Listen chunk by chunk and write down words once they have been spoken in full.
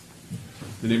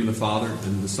In the name of the Father,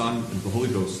 and of the Son, and of the Holy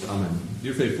Ghost. Amen.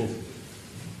 Dear faithful,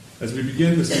 as we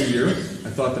begin this new year,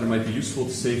 I thought that it might be useful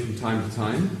to say from time to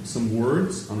time some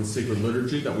words on the sacred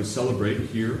liturgy that we celebrate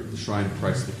here at the Shrine of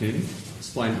Christ the King,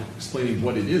 explaining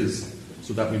what it is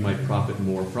so that we might profit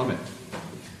more from it.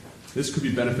 This could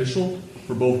be beneficial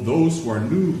for both those who are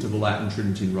new to the Latin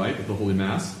Tridentine Rite of the Holy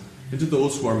Mass and to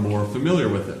those who are more familiar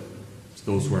with it. To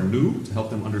those who are new, to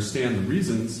help them understand the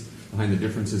reasons behind the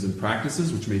differences in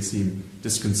practices which may seem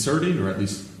disconcerting or at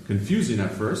least confusing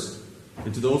at first,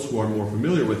 and to those who are more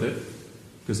familiar with it,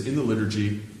 because in the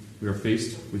liturgy we are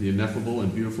faced with the ineffable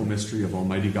and beautiful mystery of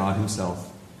Almighty God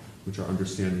Himself, which our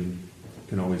understanding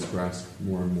can always grasp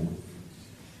more and more.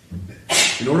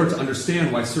 In order to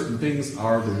understand why certain things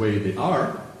are the way they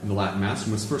are in the Latin Mass,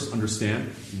 we must first understand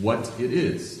what it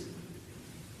is.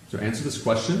 To answer this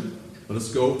question, let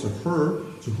us go to her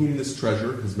to whom this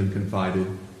treasure has been confided,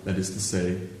 that is to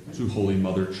say, to Holy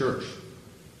Mother Church.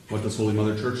 What does Holy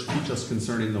Mother Church teach us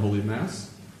concerning the Holy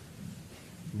Mass?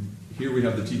 Here we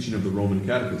have the teaching of the Roman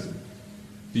Catechism.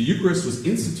 The Eucharist was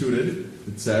instituted,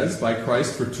 it says, by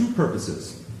Christ for two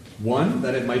purposes. One,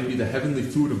 that it might be the heavenly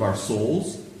food of our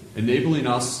souls, enabling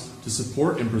us to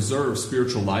support and preserve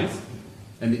spiritual life,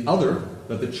 and the other,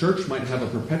 that the Church might have a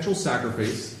perpetual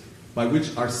sacrifice by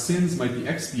which our sins might be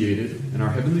expiated, and our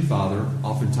Heavenly Father,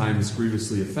 oftentimes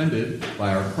grievously offended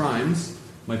by our crimes,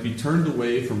 might be turned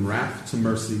away from wrath to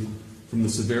mercy, from the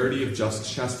severity of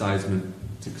just chastisement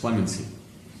to clemency.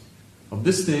 Of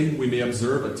this thing we may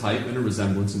observe a type and a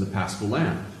resemblance in the Paschal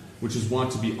Lamb, which is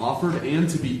wont to be offered and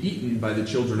to be eaten by the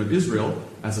children of Israel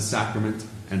as a sacrament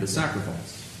and a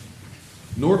sacrifice.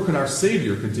 Nor could our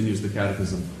Savior, continues the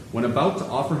Catechism, when about to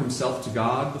offer Himself to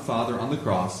God the Father on the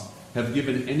cross, have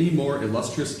given any more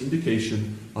illustrious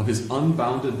indication of His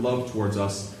unbounded love towards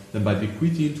us than by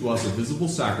bequeathing to us a visible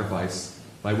sacrifice,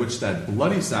 by which that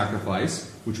bloody sacrifice,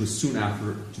 which was soon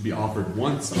after to be offered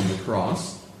once on the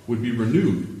cross, would be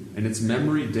renewed, and its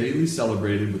memory daily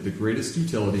celebrated with the greatest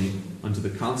utility unto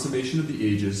the consummation of the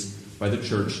ages by the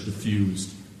Church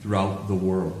diffused throughout the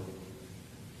world.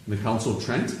 And the Council of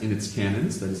Trent, in its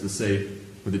canons, that is to say,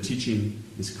 where the teaching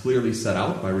is clearly set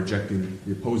out by rejecting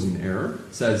the opposing error,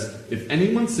 says, if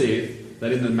anyone saith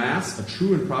that in the Mass a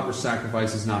true and proper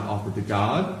sacrifice is not offered to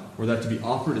God, or that to be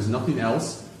offered is nothing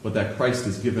else but that Christ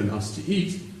has given us to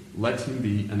eat, let him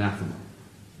be anathema.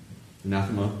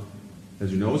 Anathema,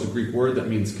 as you know, is a Greek word that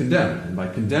means condemn. And by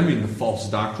condemning the false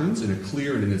doctrines in a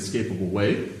clear and inescapable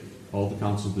way, all the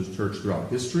councils of the Church throughout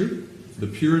history, the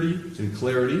purity and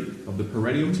clarity of the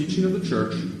perennial teaching of the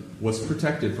Church was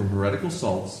protected from heretical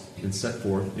assaults and set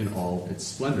forth in all its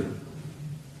splendor.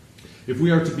 If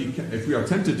we are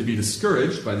tempted to be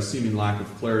discouraged by the seeming lack of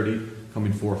clarity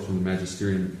coming forth from the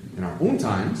magisterium in our own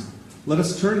times, let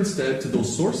us turn instead to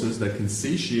those sources that can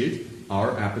satiate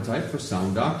our appetite for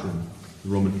sound doctrine. The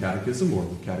Roman Catechism, or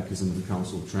the Catechism of the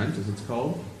Council of Trent, as it's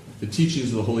called, the teachings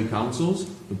of the Holy Councils,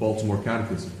 the Baltimore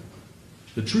Catechism.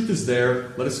 The truth is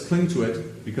there, let us cling to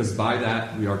it, because by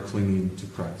that we are clinging to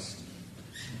Christ.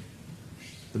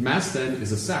 The Mass, then,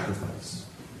 is a sacrifice.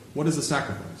 What is a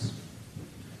sacrifice?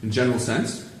 In general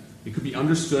sense, it could be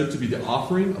understood to be the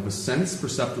offering of a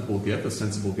sensible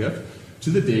gift, to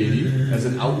the Deity as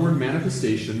an outward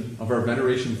manifestation of our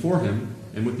veneration for Him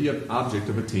and with the object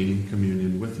of attaining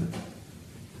communion with Him.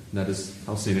 And that is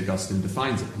how St. Augustine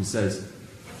defines it. He says,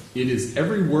 it is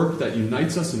every work that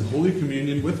unites us in holy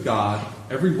communion with God,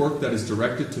 every work that is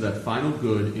directed to that final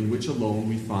good in which alone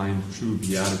we find true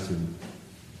beatitude.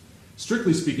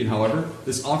 Strictly speaking, however,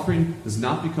 this offering does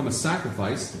not become a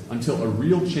sacrifice until a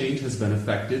real change has been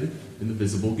effected in the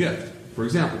visible gift. For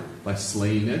example, by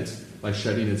slaying it, by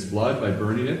shedding its blood, by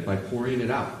burning it, by pouring it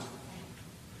out.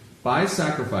 By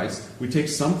sacrifice, we take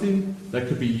something that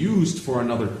could be used for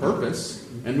another purpose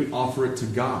and we offer it to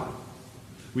God.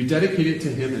 We dedicate it to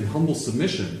Him in humble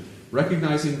submission,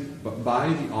 recognizing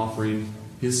by the offering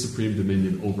His supreme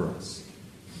dominion over us.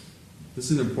 This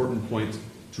is an important point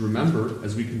to remember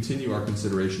as we continue our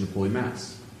consideration of Holy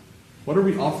Mass. What are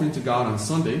we offering to God on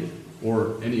Sunday,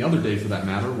 or any other day for that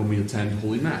matter, when we attend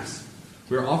Holy Mass?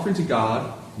 We are offering to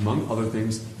God, among other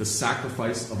things, the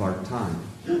sacrifice of our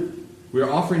time. We are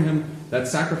offering Him that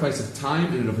sacrifice of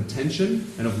time and of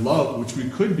attention and of love which we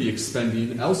could be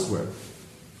expending elsewhere.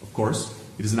 Of course,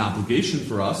 it is an obligation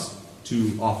for us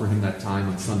to offer Him that time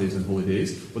on Sundays and holy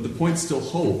days, but the point still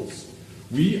holds.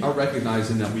 We are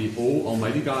recognizing that we owe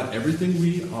Almighty God everything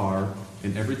we are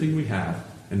and everything we have,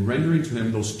 and rendering to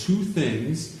Him those two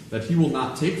things that He will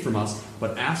not take from us,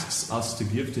 but asks us to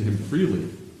give to Him freely,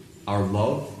 our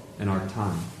love and our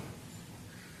time.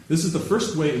 This is the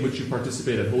first way in which you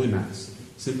participate at Holy Mass,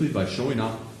 simply by showing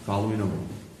up, following along.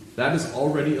 That is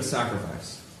already a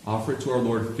sacrifice. Offer it to our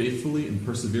Lord faithfully and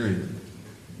perseveringly.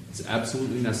 It's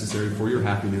absolutely necessary for your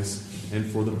happiness and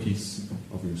for the peace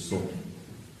of your soul.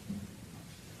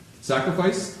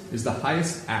 Sacrifice is the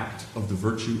highest act of the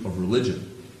virtue of religion.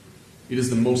 It is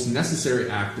the most necessary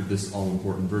act of this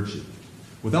all-important virtue.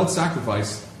 Without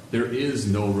sacrifice, there is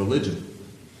no religion.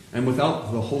 And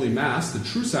without the Holy Mass, the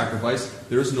true sacrifice,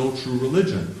 there is no true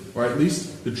religion. Or at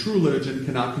least, the true religion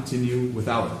cannot continue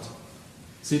without it.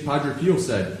 St. Padre Pio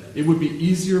said, "It would be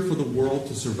easier for the world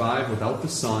to survive without the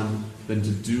sun than to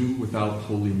do without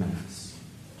Holy Mass."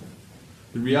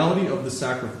 The reality of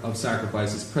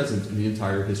sacrifice is present in the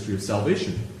entire history of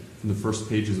salvation, from the first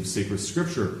pages of sacred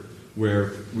Scripture,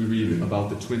 where we read about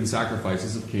the twin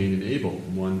sacrifices of Cain and Abel,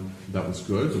 the one that was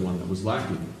good, the one that was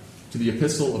lacking, to the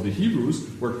Epistle of the Hebrews,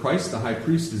 where Christ the high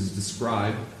priest is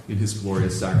described in his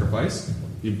glorious sacrifice.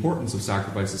 The importance of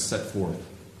sacrifice is set forth.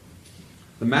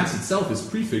 The Mass itself is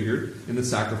prefigured in the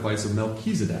sacrifice of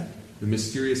Melchizedek, the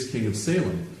mysterious king of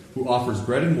Salem, who offers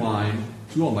bread and wine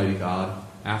to Almighty God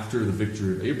after the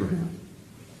victory of Abraham.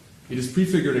 It is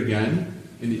prefigured again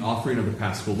in the offering of the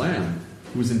Paschal Lamb,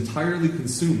 who is entirely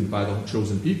consumed by the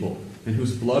chosen people, and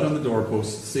whose blood on the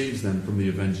doorpost saves them from the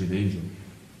avenging angel.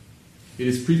 It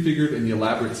is prefigured in the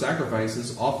elaborate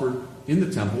sacrifices offered in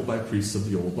the temple by priests of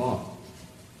the Old Law.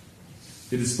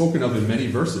 It is spoken of in many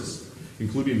verses,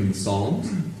 including in the Psalms,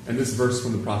 and this verse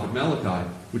from the prophet Malachi,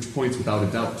 which points without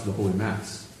a doubt to the Holy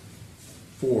Mass.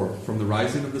 "For from the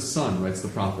rising of the sun," writes the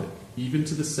prophet, "even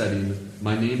to the setting,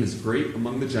 my name is great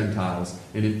among the Gentiles,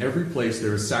 and in every place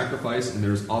there is sacrifice, and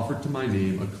there is offered to my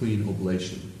name a clean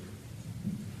oblation."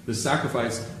 This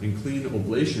sacrifice and clean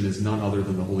oblation is none other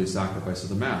than the holy sacrifice of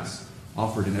the Mass,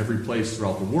 offered in every place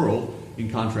throughout the world, in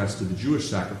contrast to the Jewish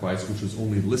sacrifice, which was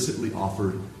only licitly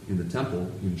offered in the temple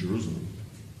in Jerusalem.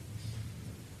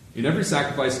 In every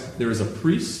sacrifice, there is a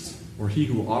priest, or he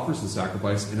who offers the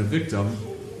sacrifice, and a victim,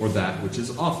 or that which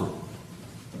is offered.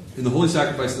 In the holy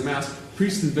sacrifice of the Mass,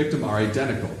 priest and victim are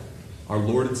identical. Our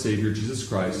Lord and Savior, Jesus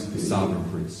Christ, the sovereign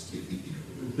priest.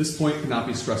 This point cannot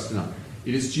be stressed enough.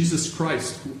 It is Jesus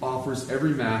Christ who offers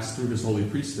every Mass through his holy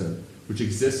priesthood, which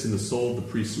exists in the soul of the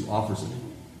priest who offers it.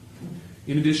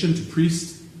 In addition to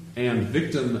priest and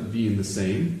victim being the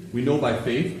same, we know by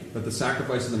faith that the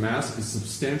sacrifice of the Mass is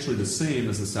substantially the same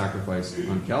as the sacrifice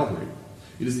on Calvary.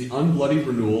 It is the unbloody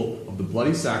renewal of the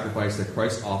bloody sacrifice that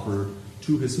Christ offered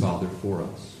to his Father for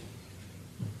us.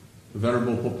 The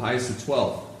Venerable Pope Pius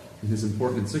XII, in his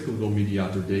important encyclical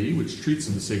Mediator Dei, which treats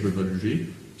of the sacred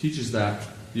liturgy, teaches that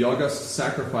the august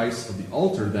sacrifice of the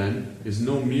altar, then, is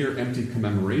no mere empty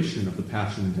commemoration of the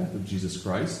passion and death of Jesus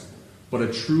Christ, but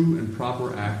a true and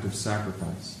proper act of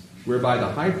sacrifice, whereby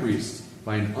the high priest,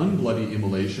 by an unbloody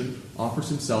immolation, offers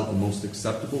himself a most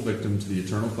acceptable victim to the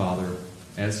Eternal Father,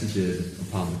 as he did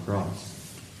upon the cross.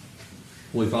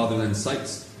 Holy Father then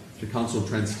cites the Council of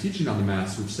Trent's teaching on the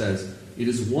Mass, which says, "It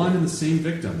is one and the same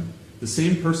victim. The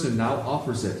same person now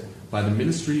offers it by the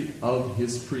ministry of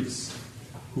his priest,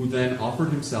 who then offered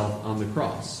himself on the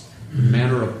cross, the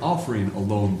manner of offering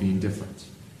alone being different.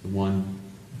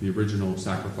 The original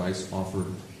sacrifice offered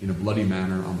in a bloody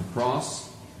manner on the cross,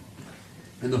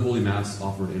 and the Holy Mass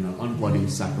offered in an unbloody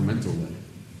sacramental way."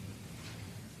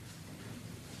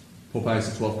 Pope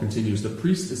Pius XII continues, "The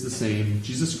priest is the same,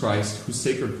 Jesus Christ, whose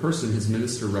sacred person his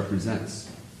minister represents.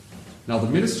 Now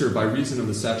the minister, by reason of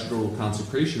the sacerdotal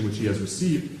consecration which he has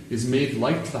received, is made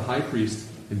like to the high priest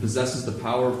and possesses the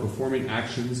power of performing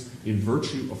actions in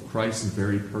virtue of Christ's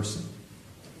very person.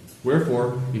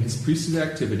 Wherefore, in his priestly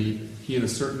activity, he in a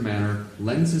certain manner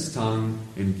lends his tongue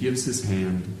and gives his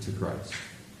hand to Christ."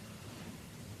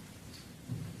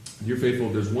 Dear faithful,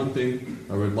 if there's one thing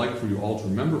I would like for you all to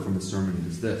remember from this sermon, it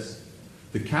is this.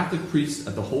 The Catholic priest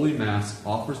at the Holy Mass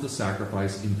offers the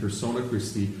sacrifice in persona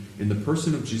Christi, in the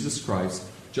person of Jesus Christ,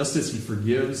 just as he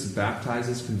forgives,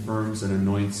 baptizes, confirms, and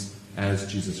anoints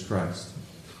as Jesus Christ.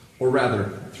 Or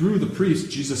rather, through the priest,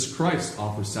 Jesus Christ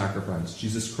offers sacrifice.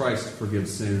 Jesus Christ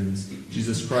forgives sins.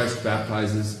 Jesus Christ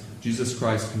baptizes. Jesus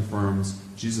Christ confirms.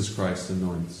 Jesus Christ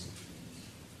anoints.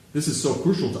 This is so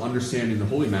crucial to understanding the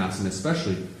Holy Mass, and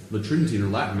especially the Tridentine or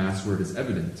Latin Mass, where it is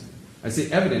evident. I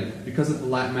say evident because at the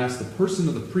Latin Mass, the person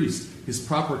of the priest, his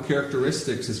proper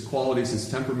characteristics, his qualities, his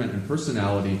temperament, and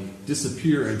personality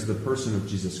disappear into the person of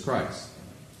Jesus Christ.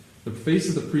 The face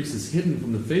of the priest is hidden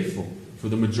from the faithful for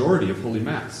the majority of Holy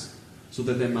Mass, so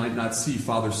that they might not see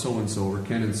Father so-and-so or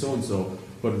Canon so-and-so,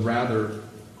 but rather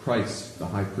Christ, the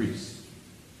high priest.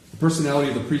 The personality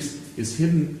of the priest is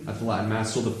hidden at the Latin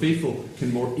Mass, so the faithful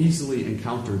can more easily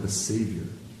encounter the Savior.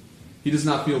 He does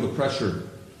not feel the pressure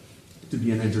to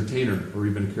be an entertainer or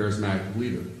even a charismatic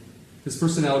leader. His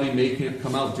personality may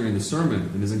come out during the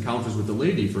sermon in his encounters with the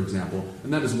laity, for example,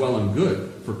 and that is well and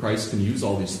good, for Christ can use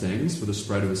all these things for the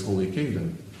spread of his holy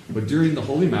kingdom. But during the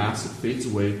Holy Mass, it fades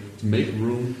away to make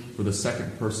room for the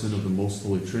second person of the Most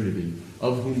Holy Trinity,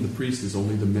 of whom the priest is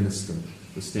only the minister,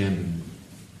 the stand-in.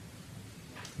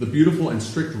 The beautiful and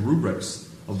strict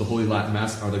rubrics of the Holy Latin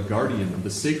Mass are the guardian of the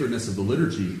sacredness of the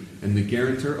liturgy and the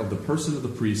guarantor of the person of the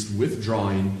priest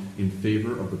withdrawing in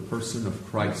favor of the person of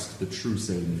Christ, the true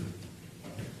Savior.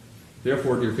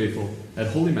 Therefore, dear faithful, at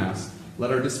Holy Mass,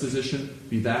 let our disposition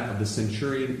be that of the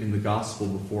centurion in the gospel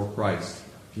before Christ,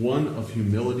 one of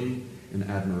humility and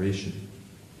admiration.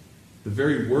 The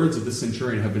very words of the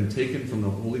centurion have been taken from the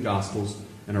Holy Gospels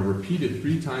and are repeated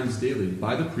 3 times daily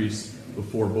by the priest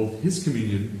before both his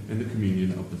communion and the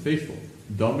communion of the faithful.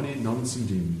 Domine non sum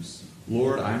dimus.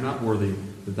 Lord, I am not worthy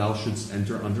that thou shouldst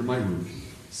enter under my roof.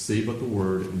 Say but the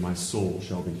word, and my soul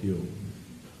shall be healed.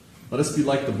 Let us be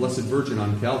like the Blessed Virgin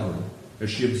on Calvary, as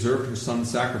she observed her Son's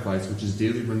sacrifice, which is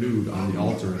daily renewed on the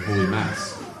altar at Holy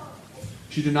Mass.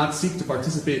 She did not seek to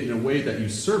participate in a way that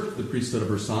usurped the priesthood of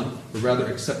her Son, but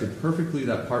rather accepted perfectly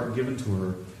that part given to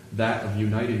her, that of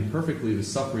uniting perfectly the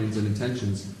sufferings and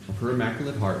intentions of her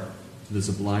Immaculate Heart to the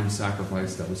sublime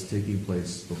sacrifice that was taking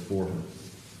place before her.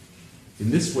 In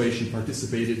this way, she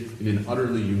participated in an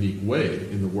utterly unique way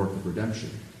in the work of redemption.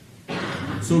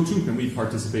 So too can we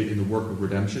participate in the work of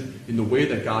redemption in the way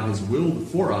that God has willed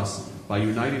for us by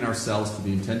uniting ourselves to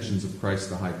the intentions of Christ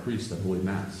the High Priest at Holy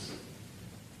Mass.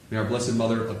 May our Blessed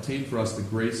Mother obtain for us the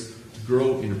grace to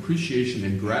grow in appreciation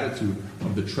and gratitude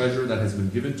of the treasure that has been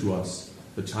given to us,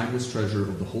 the timeless treasure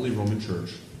of the Holy Roman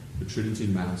Church, the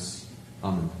Tridentine Mass.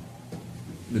 Amen.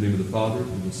 In the name of the Father,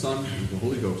 and the Son, and of the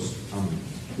Holy Ghost.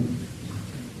 Amen.